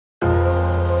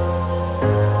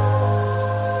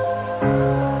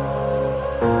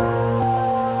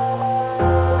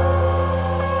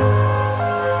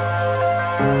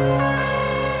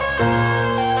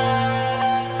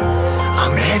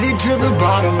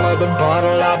of the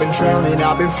bottle, I've been drowning,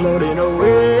 I've been floating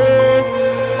away.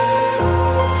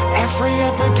 Every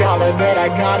other dollar that I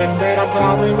got in bed, I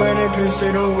probably went and pissed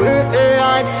it away.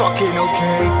 I ain't fucking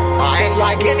okay, I ain't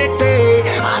liking it, babe.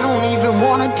 I don't even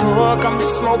wanna talk, I'm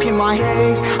just smoking my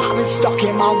haze. I've been stuck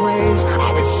in my ways,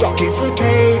 I've been stuck here for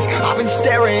days. I've been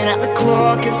staring at the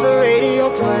clock as the radio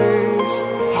plays.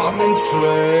 I'm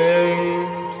enslaved.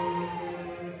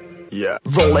 Yeah.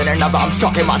 Rolling another, I'm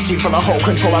stuck in my seat, full of whole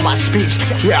control of my speech.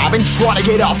 Yeah, I've been trying to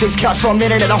get off this couch for a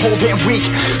minute and a whole damn week.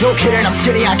 No kidding, I'm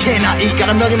skinny, I cannot eat.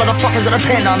 Got a million motherfuckers that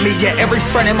depend on me. Yeah, every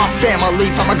friend in my family,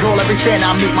 from a girl, every fan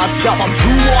I meet myself. I'm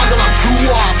too on till I'm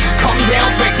too off. Come down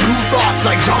to make new thoughts,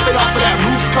 like jumping off of that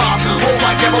rooftop. Whole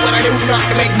life never when I knew not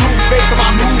to make moves based on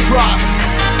my mood drops.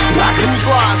 Like who's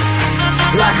lost?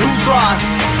 Like who's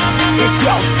lost? It's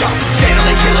yo,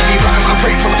 steadily killing me, running my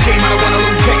brain full of shame, I don't wanna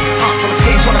lose it. Full of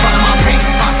stage, trying to find my pain.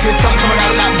 I see the sun coming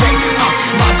out of that rain.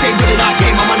 My day really not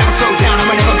tame, I'ma never slow down,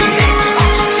 I'ma never behave.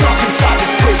 Stuck inside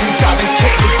this prison, inside this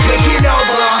cage, it's taking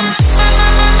over.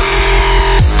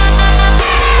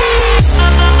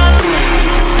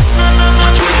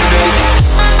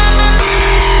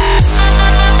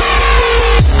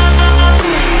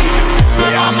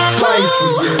 Yeah, I'm a slave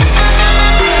for you.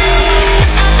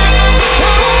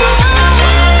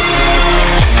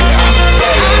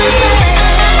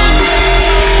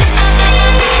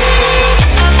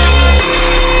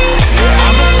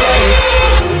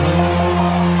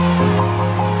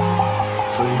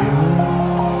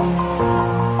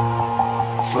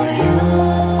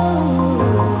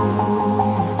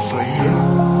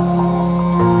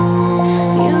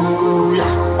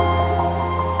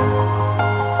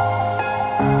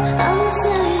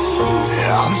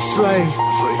 I'm a slave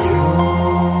for you.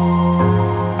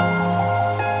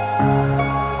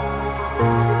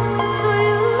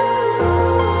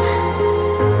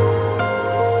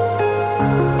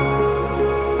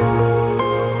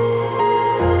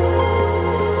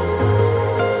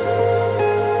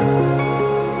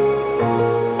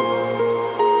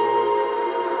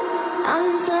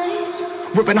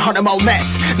 Ripping harder, more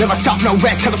less. Never stop, no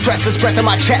rest. Till the stress is breath in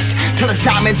my chest. Till it's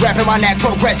diamonds wrapping my neck.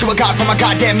 Progress to a god from a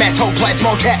goddamn mess. Hopeless,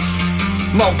 more tests,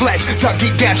 more blessed. Dug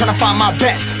deep down trying to find my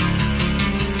best.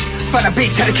 Find a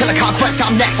beast, had to kill a conquest.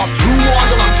 I'm next. I'm too on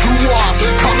till I'm too off.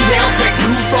 Come down, make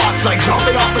new thoughts, like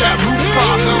jumping off of that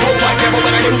rooftop. Whole life never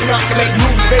when I knew not to make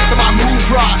moves based on my mood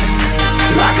drops.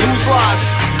 Like who's lost?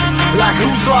 Like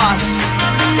who's lost?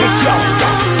 It's yo,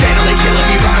 steadily killing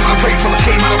me, running my brain full of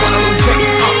shame. I don't wanna